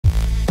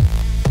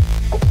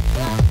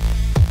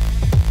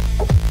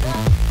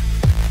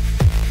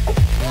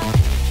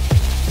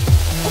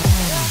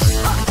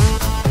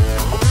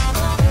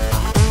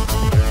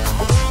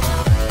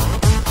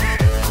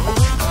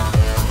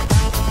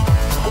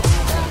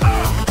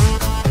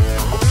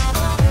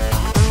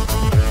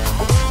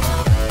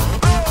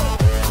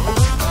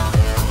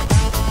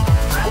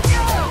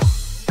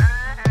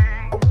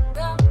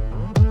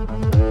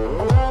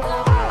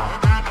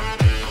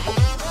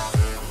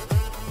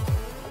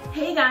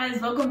guys,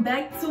 welcome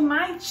back to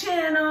my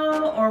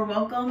channel, or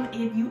welcome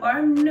if you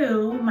are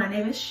new. My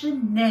name is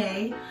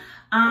Shanae.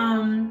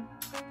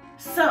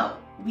 So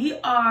we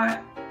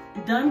are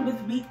done with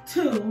week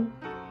two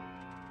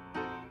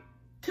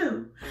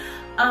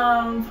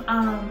of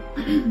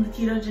the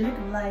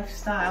ketogenic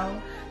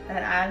lifestyle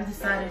that I've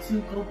decided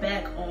to go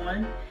back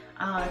on.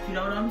 If you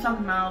don't know what I'm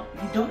talking about,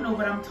 if you don't know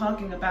what I'm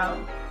talking about,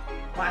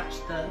 watch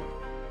the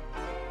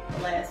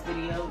last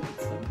video.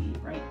 It's gonna be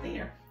right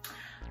there.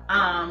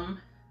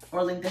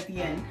 Or linked at the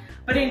end.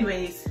 But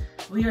anyways,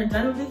 we are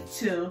done with week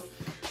 2.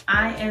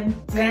 I am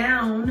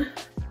down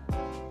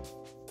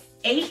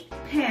 8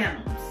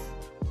 pounds.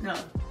 No.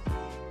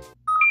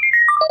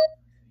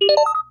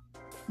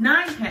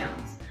 9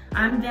 pounds.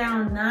 I'm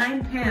down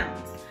 9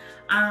 pounds.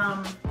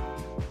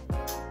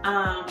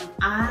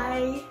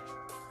 I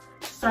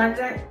started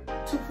at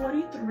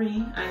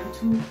 243. I'm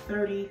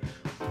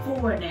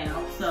 234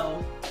 now.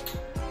 So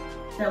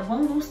that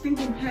one little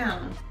stinking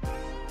pound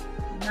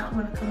not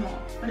want to come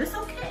off, but it's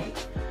okay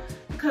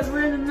because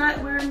we're in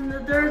the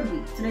third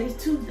week. Today's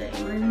Tuesday.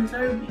 We're in the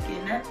third week,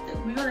 and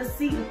we're gonna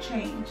see the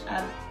change.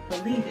 I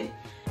believe it,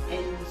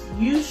 and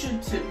you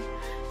should too.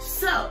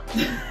 So,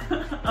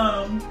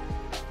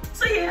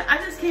 so yeah, I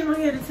just came on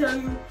here to tell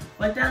you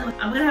what that looks.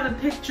 I'm gonna have a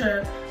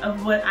picture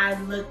of what I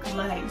looked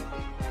like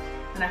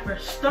when I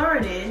first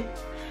started,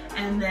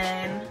 and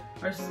then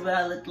versus what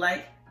I look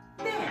like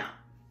now.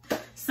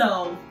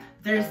 So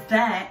there's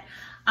that.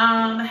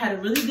 I had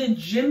a really good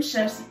gym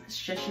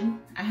session.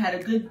 I had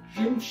a good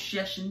gym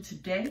session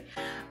today.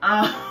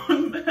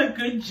 A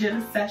good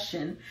gym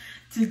session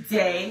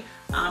today.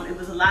 It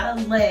was a lot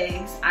of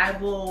legs. I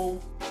will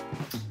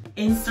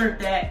insert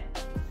that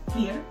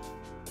here.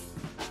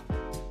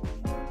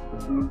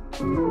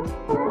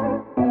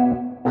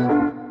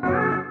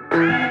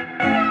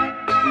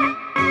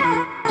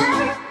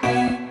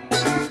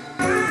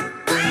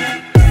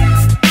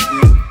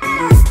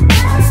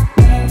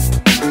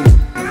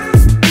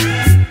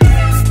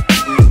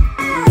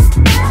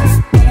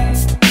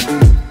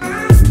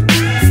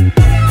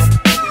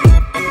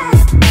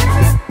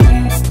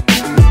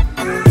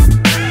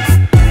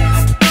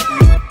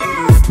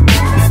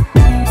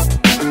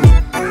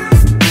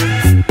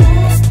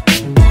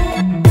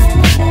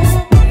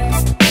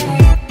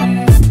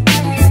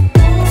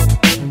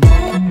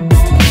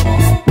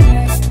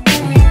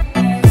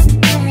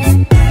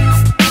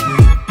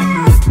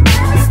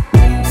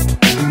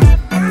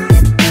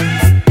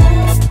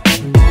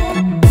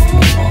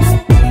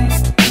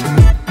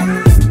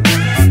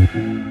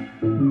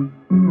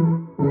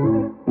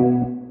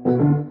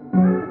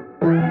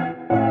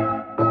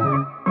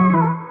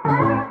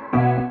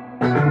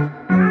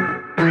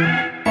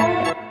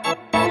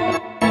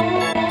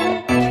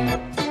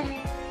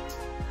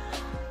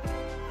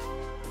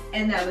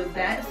 And that was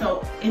that.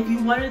 So if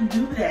you want to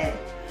do that,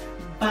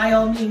 by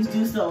all means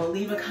do so.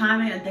 Leave a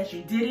comment that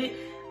you did it.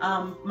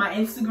 My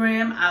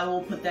Instagram, I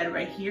will put that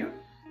right here.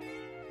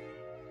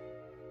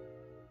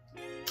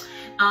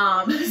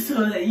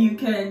 So that you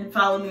can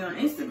follow me on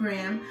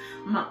Instagram.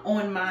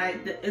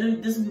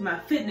 This will be my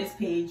fitness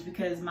page,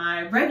 because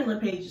my regular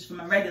page is for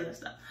my regular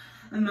stuff.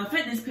 And my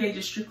fitness page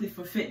is strictly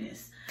for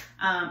fitness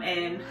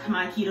and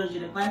my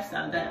ketogenic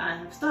lifestyle that I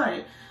have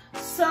started.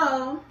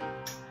 So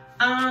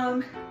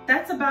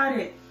that's about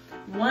it.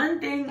 One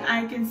thing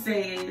I can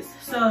say is,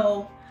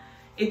 so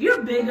if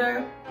you're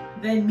bigger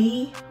than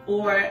me,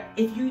 or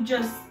if you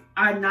just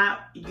are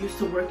not used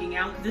to working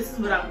out, because this is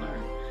what I've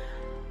learned.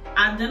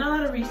 I've done a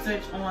lot of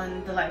research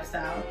on the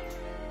lifestyle,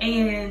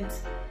 and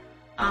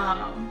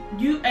I've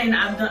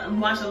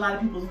watched a lot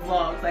of people's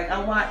vlogs. Like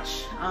I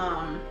watch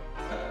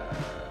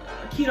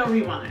Keto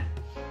Rewind,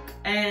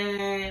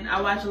 and I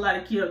watch a lot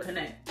of Keto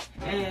Connect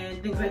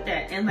and things like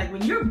that. And like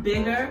when you're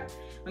bigger,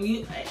 when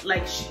you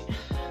like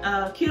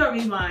Keto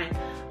Rewind,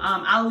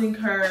 I'll link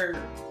her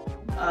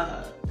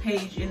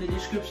page in the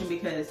description,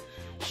 because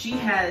she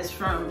has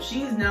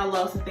now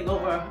lost, I think,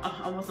 over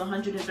almost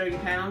 130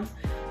 pounds,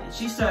 and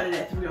she started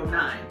at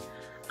 309.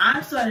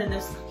 I started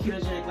this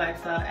ketogenic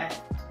lifestyle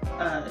at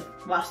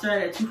I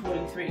started at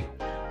 243.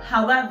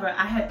 However,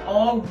 I had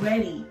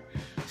already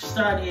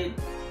started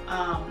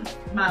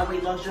my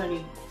weight loss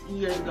journey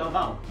years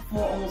ago,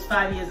 almost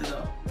 5 years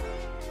ago.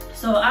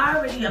 So I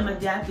already am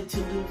adapted to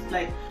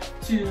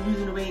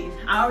losing the weight.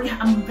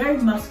 I'm very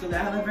muscular.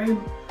 I have a very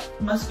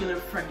muscular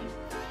frame.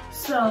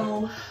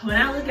 So when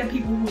I look at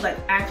people who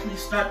actually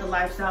start the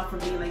lifestyle from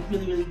being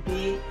really, really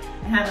big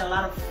and having a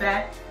lot of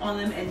fat on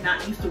them and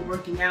not used to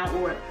working out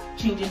or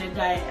changing their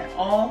diet at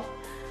all,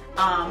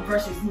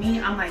 versus me,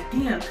 I'm like,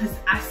 damn, because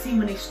I see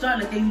when they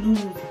start, they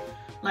lose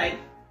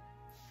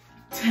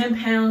 10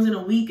 pounds in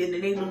a week, and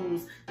then they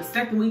lose, the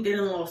second week they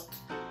done lost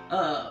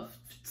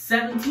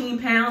 17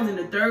 pounds, and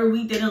the third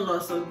week they done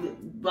lost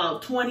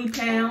about 20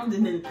 pounds,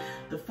 and then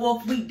the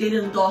fourth week they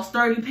done lost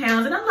 30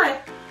 pounds, and I'm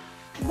like,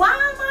 why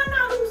am I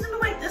not losing the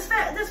weight this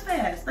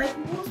fast? Like,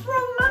 what's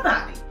wrong with my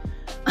body?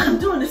 I'm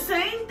doing the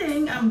same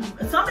thing.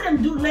 Some of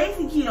them do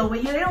lazy keto,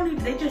 but yeah, they don't need,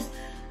 they just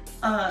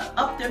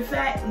up their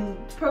fat and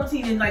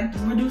protein and like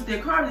reduce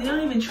their carbs. They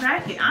don't even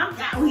track it. I'm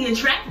out here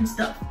tracking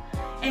stuff.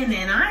 And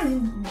then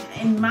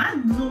my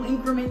little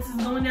increments is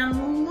going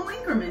down little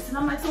increments. And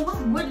I'm like, so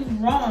what is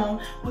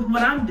wrong with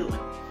what I'm doing?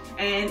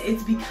 And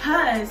it's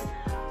because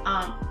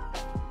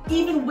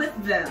even with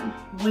them,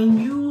 when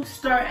you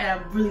start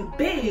at really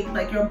big,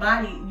 like your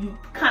body, you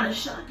kind of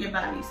shock your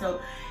body. So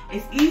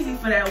it's easy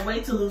for that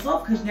weight to lose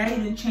off because now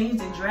you didn't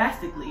change it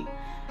drastically.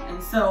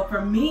 And so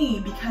for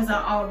me, because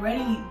I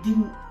already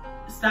didn't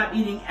stop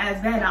eating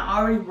as bad, I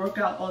already work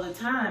out all the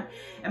time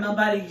and my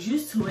body's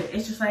used to it.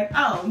 It's just like,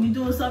 oh, you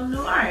doing something new?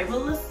 All right,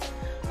 well,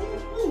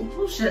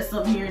 we'll shed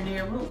something here and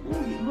there. We'll,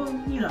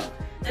 you know,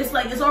 it's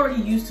like, it's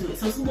already used to it.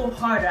 So it's a little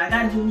harder. I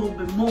gotta do a little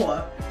bit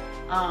more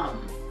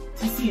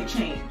to see a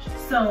change.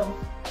 So,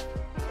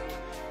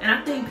 and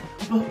I think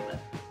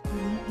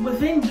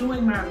within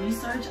doing my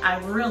research, I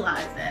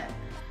realized that.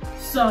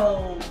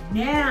 So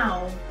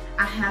now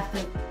I have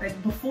to, like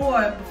before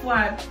I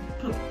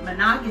put my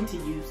noggin to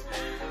use,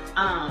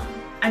 I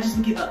just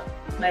would give up.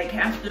 Like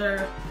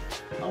after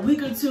a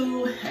week or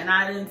two and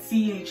I didn't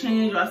see any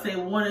change, or I say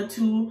 1 or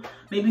 2,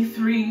 maybe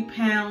 3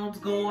 pounds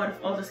go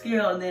off the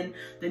scale, and then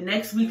the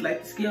next week,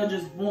 like the scale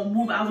just won't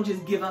move, I would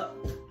just give up.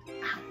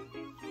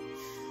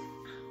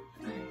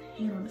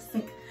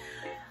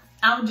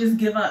 I would just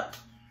give up.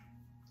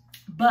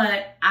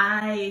 But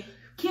I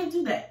can't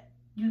do that.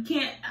 You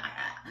can't.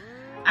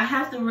 I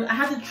have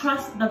to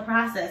trust the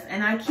process,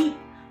 and I keep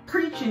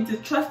preaching to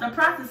trust the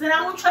process, and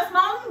I won't trust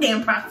my own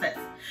damn process.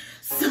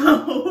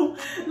 So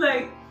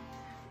like,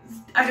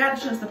 I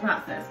gotta trust the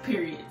process,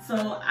 period.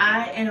 So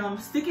I am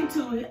sticking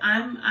to it.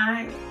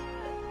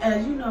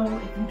 As you know,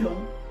 if you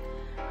don't,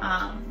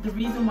 the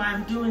reason why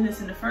I'm doing this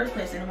in the first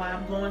place and why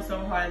I'm going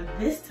so hard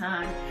this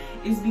time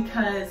is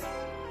because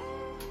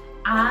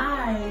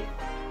my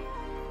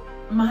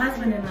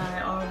husband and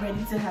I are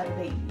ready to have a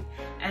baby.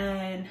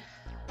 And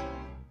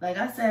like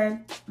I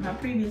said in my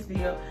previous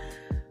video,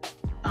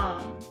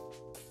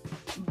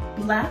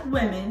 Black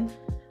women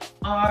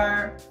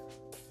are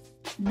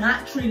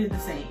not treated the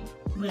same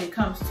when it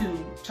comes to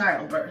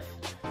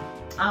childbirth.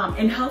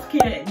 In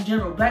healthcare in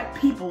general, Black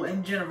people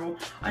in general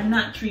are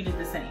not treated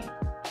the same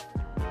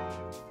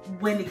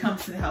when it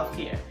comes to the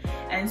healthcare.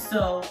 And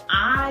so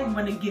I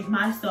want to give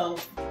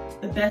myself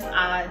the best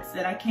odds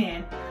that I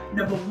can.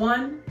 Number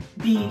one,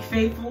 being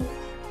faithful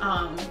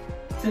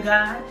to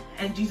God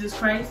and Jesus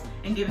Christ,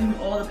 and giving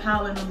him all the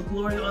power and all the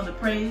glory, all the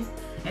praise,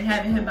 and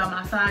having him by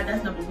my side.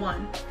 That's number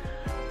one.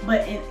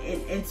 But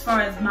as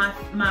far as my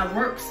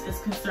works is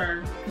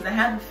concerned, because I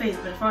have the faith,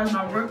 but as far as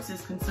my works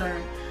is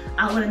concerned,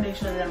 I want to make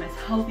sure that I'm as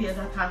healthy as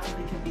I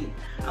possibly can be.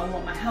 I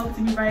want my health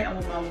to be right. I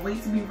want my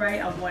weight to be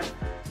right. I want it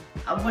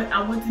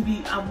to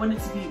be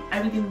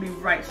everything to be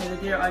right, so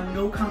that there are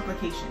no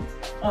complications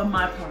on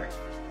my part,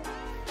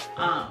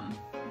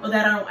 or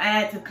that I don't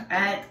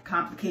add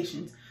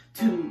complications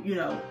to, you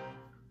know,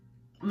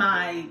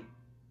 my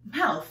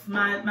health,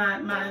 my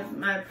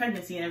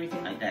pregnancy and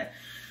everything like that.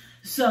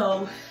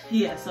 So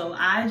yeah, so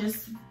I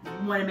just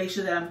want to make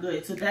sure that I'm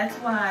good. So that's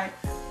why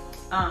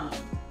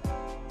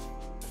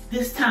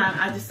this time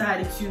I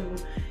decided to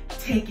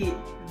take it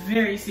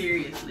very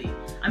seriously.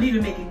 I'm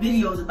even making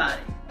videos about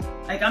it.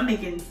 Like I'm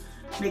making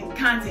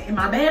content in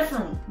my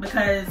bathroom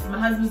because my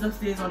husband's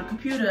upstairs on the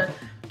computer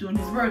doing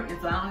his work, and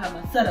so I don't have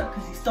my setup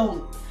because he stole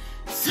it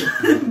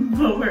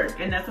for work,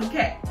 and that's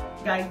okay.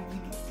 You gotta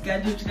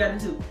do what you gotta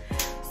do.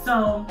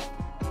 So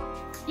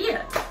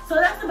yeah, so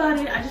that's about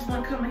it. I just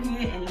want to come in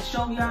here and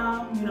show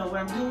y'all, you know,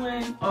 what I'm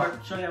doing, or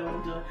show y'all what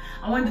I'm doing.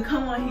 I wanted to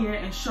come on here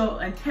and show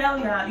and tell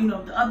y'all, you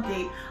know, the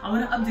update. I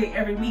want to update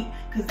every week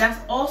because that's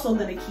also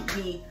gonna keep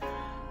me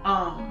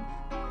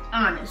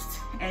honest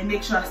and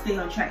make sure I stay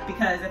on track.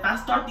 Because if I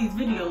start these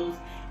videos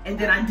and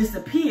then I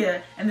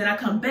disappear and then I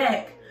come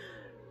back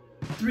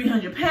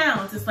 300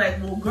 pounds, it's like,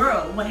 well,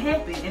 girl, what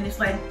happened? And it's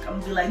like, I'm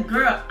gonna be like,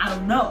 girl, I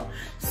don't know.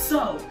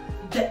 So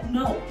that,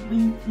 no,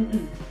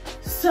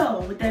 So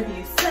with that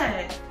being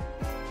said,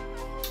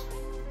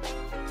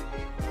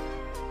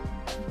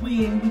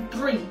 we in week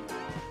 3,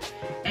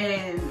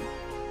 and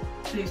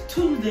today's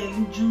Tuesday,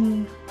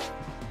 June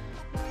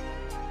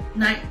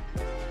 9th.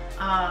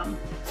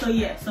 So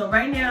yeah, so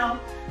right now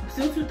I'm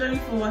still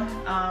 234.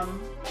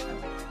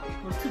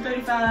 It was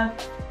 235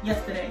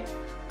 yesterday.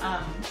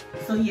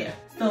 So yeah,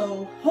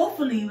 so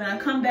hopefully when I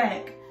come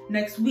back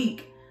next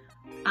week,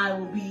 I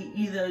will be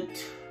either,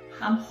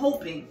 I'm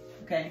hoping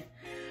that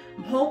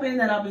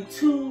I'll be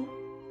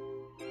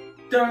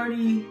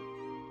 232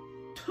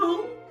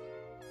 or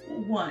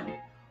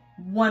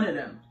 1 of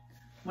them.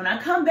 When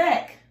I come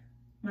back,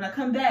 I'm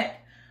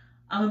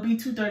gonna be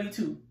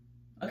 232.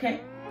 Okay?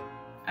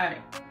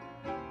 Alright.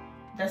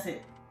 That's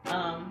it.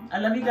 I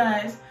love you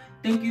guys.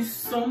 Thank you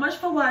so much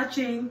for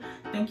watching.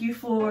 Thank you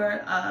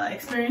for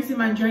experiencing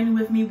my journey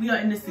with me. We are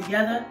in this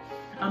together.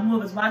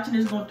 Whoever's watching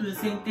is going through the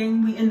same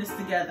thing. We in this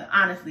together.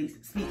 Honestly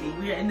speaking,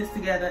 we are in this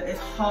together. It's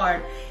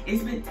hard.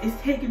 It's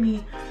taken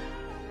me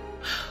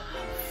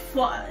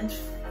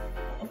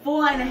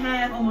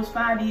 4.5, almost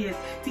 5 years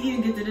to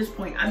even get to this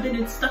point. I've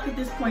been stuck at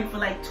this point for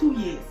like 2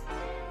 years.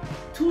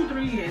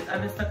 2-3 years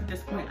I've been stuck at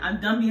this point. I'm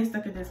done being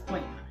stuck at this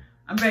point.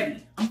 I'm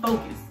ready. I'm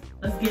focused.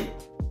 Let's get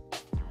it.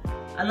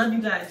 I love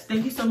you guys.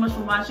 Thank you so much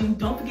for watching.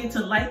 Don't forget to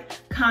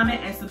like,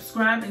 comment, and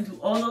subscribe and do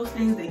all those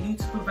things that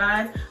YouTube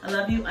provides. I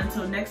love you.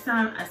 Until next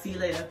time, I see you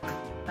later.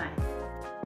 Bye.